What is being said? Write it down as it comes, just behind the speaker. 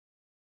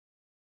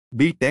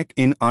BTech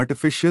in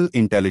Artificial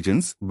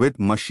Intelligence with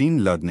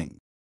Machine Learning.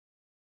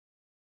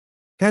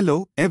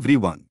 Hello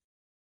everyone.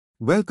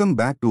 Welcome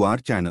back to our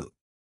channel.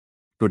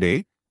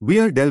 Today, we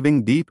are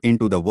delving deep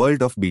into the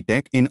world of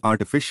BTech in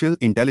Artificial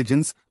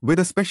Intelligence with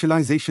a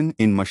specialization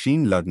in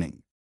machine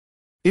learning.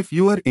 If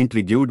you are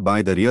intrigued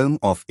by the realm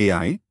of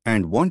AI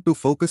and want to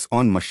focus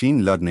on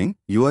machine learning,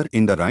 you are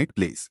in the right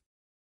place.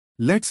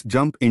 Let's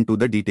jump into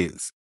the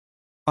details.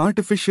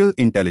 Artificial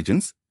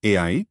intelligence,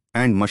 AI,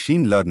 and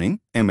machine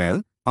learning,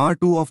 ML, are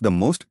two of the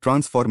most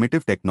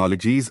transformative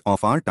technologies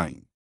of our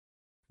time.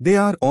 They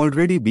are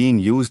already being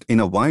used in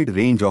a wide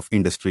range of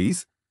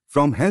industries,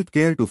 from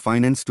healthcare to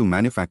finance to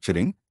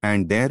manufacturing,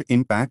 and their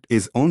impact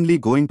is only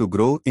going to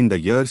grow in the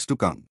years to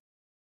come.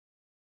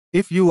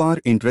 If you are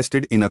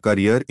interested in a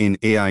career in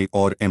AI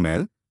or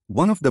ML,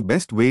 one of the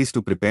best ways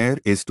to prepare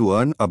is to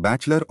earn a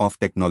Bachelor of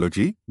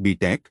Technology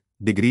 (BTech)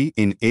 degree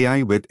in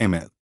AI with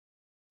ML.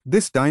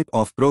 This type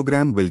of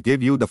program will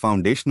give you the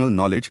foundational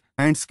knowledge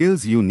and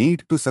skills you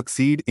need to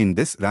succeed in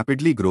this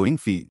rapidly growing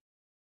field.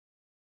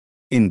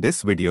 In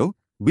this video,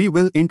 we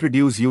will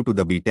introduce you to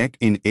the BTech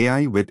in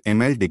AI with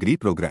ML degree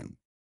program.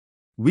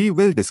 We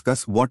will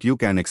discuss what you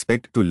can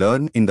expect to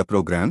learn in the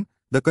program,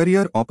 the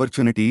career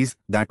opportunities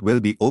that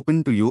will be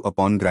open to you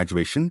upon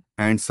graduation,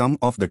 and some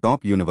of the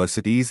top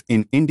universities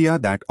in India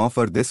that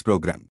offer this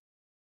program.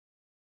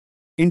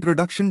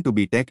 Introduction to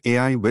BTech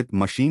AI with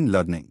Machine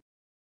Learning.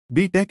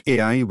 BTech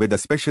AI with a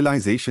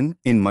specialization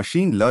in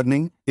machine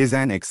learning is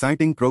an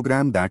exciting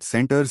program that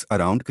centers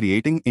around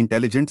creating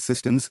intelligent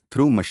systems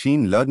through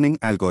machine learning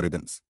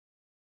algorithms.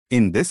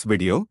 In this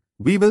video,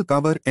 we will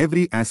cover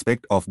every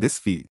aspect of this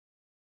field.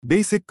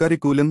 Basic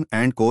curriculum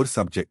and core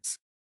subjects.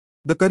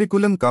 The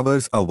curriculum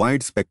covers a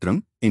wide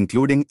spectrum,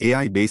 including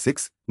AI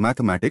basics,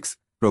 mathematics,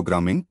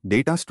 programming,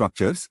 data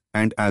structures,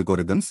 and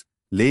algorithms,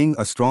 laying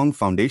a strong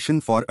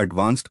foundation for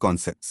advanced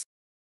concepts.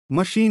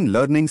 Machine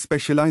learning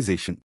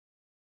specialization.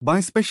 By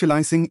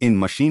specializing in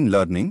machine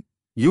learning,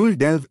 you'll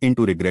delve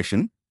into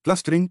regression,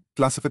 clustering,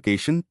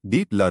 classification,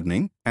 deep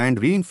learning,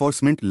 and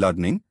reinforcement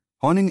learning,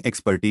 honing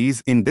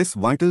expertise in this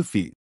vital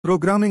field.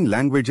 Programming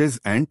languages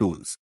and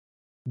tools.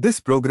 This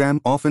program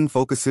often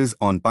focuses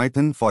on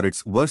Python for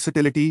its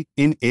versatility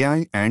in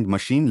AI and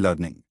machine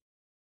learning.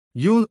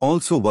 You'll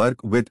also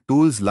work with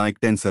tools like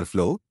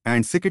TensorFlow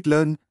and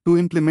Scikit-learn to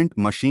implement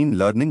machine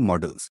learning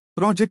models.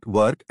 Project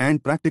work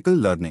and practical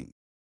learning.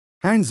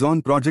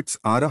 Hands-on projects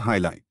are a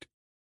highlight.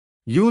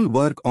 You'll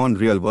work on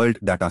real-world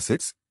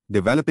datasets,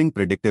 developing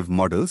predictive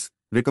models,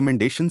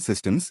 recommendation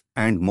systems,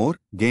 and more,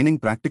 gaining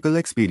practical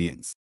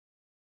experience.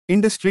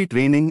 Industry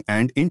training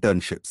and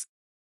internships.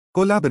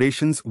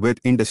 Collaborations with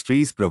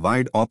industries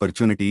provide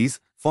opportunities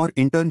for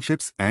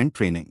internships and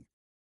training.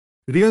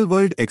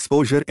 Real-world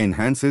exposure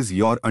enhances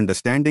your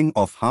understanding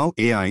of how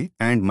AI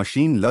and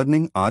machine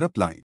learning are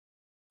applied.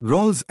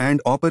 Roles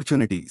and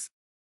opportunities.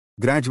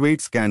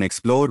 Graduates can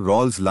explore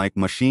roles like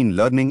machine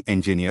learning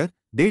engineer,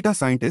 data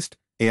scientist,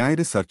 AI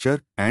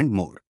researcher, and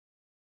more.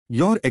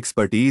 Your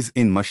expertise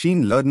in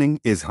machine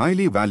learning is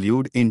highly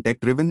valued in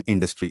tech-driven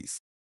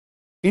industries.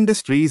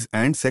 Industries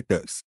and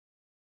sectors.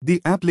 The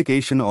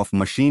application of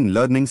machine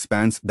learning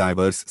spans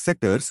diverse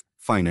sectors: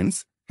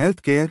 finance,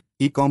 healthcare,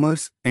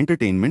 e-commerce,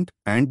 entertainment,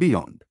 and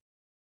beyond.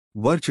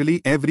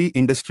 Virtually every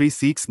industry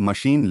seeks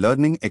machine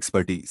learning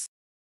expertise.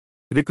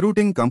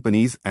 Recruiting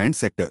companies and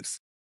sectors.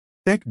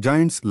 Tech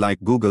giants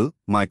like Google,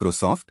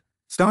 Microsoft,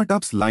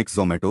 startups like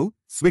Zomato,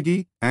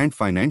 Swiggy, and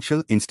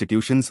financial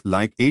institutions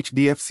like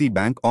HDFC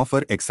Bank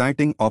offer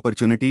exciting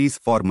opportunities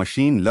for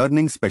machine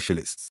learning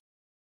specialists.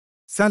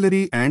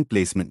 Salary and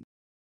placement.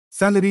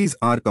 Salaries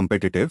are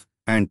competitive,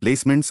 and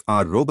placements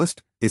are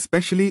robust,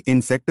 especially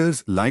in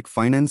sectors like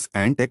finance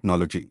and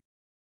technology.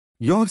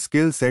 Your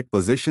skill set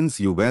positions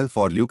you well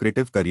for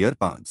lucrative career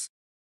paths.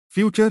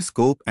 Future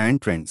scope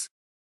and trends.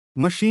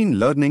 Machine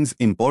learning's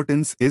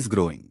importance is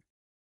growing.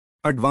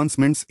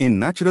 Advancements in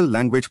natural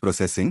language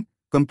processing,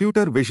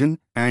 computer vision,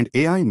 and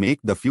AI make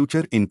the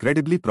future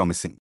incredibly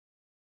promising.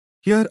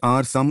 Here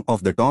are some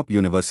of the top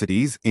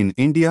universities in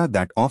India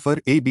that offer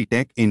a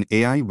BTech in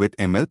AI with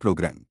ML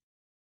program.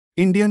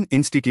 Indian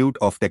Institute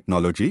of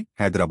Technology,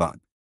 Hyderabad.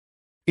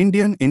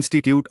 Indian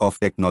Institute of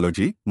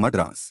Technology,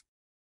 Madras.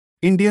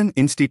 Indian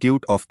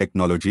Institute of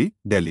Technology,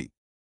 Delhi.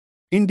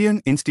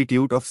 Indian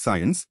Institute of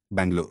Science,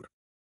 Bangalore.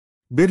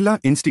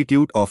 Birla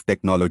Institute of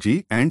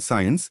Technology and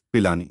Science,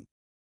 Pilani.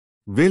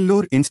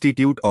 Vellore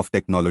Institute of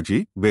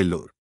Technology,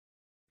 Vellore.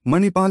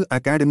 Manipal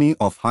Academy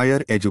of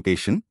Higher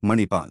Education,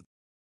 Manipal.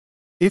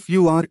 If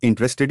you are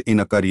interested in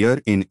a career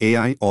in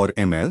AI or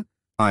ML,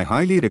 I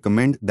highly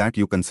recommend that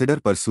you consider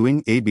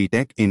pursuing a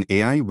BTech in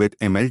AI with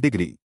ML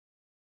degree.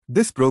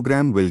 This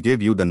program will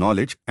give you the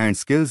knowledge and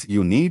skills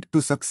you need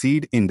to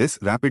succeed in this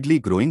rapidly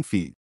growing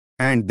field.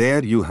 And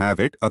there you have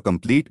it, a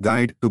complete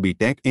guide to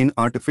BTech in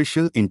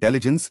Artificial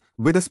Intelligence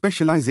with a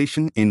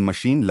specialization in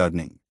machine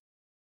learning.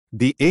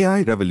 The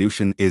AI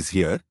revolution is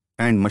here,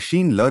 and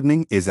machine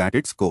learning is at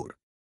its core.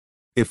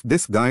 If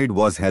this guide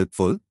was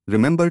helpful,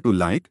 remember to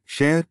like,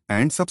 share,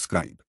 and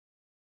subscribe.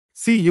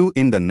 See you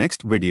in the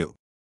next video.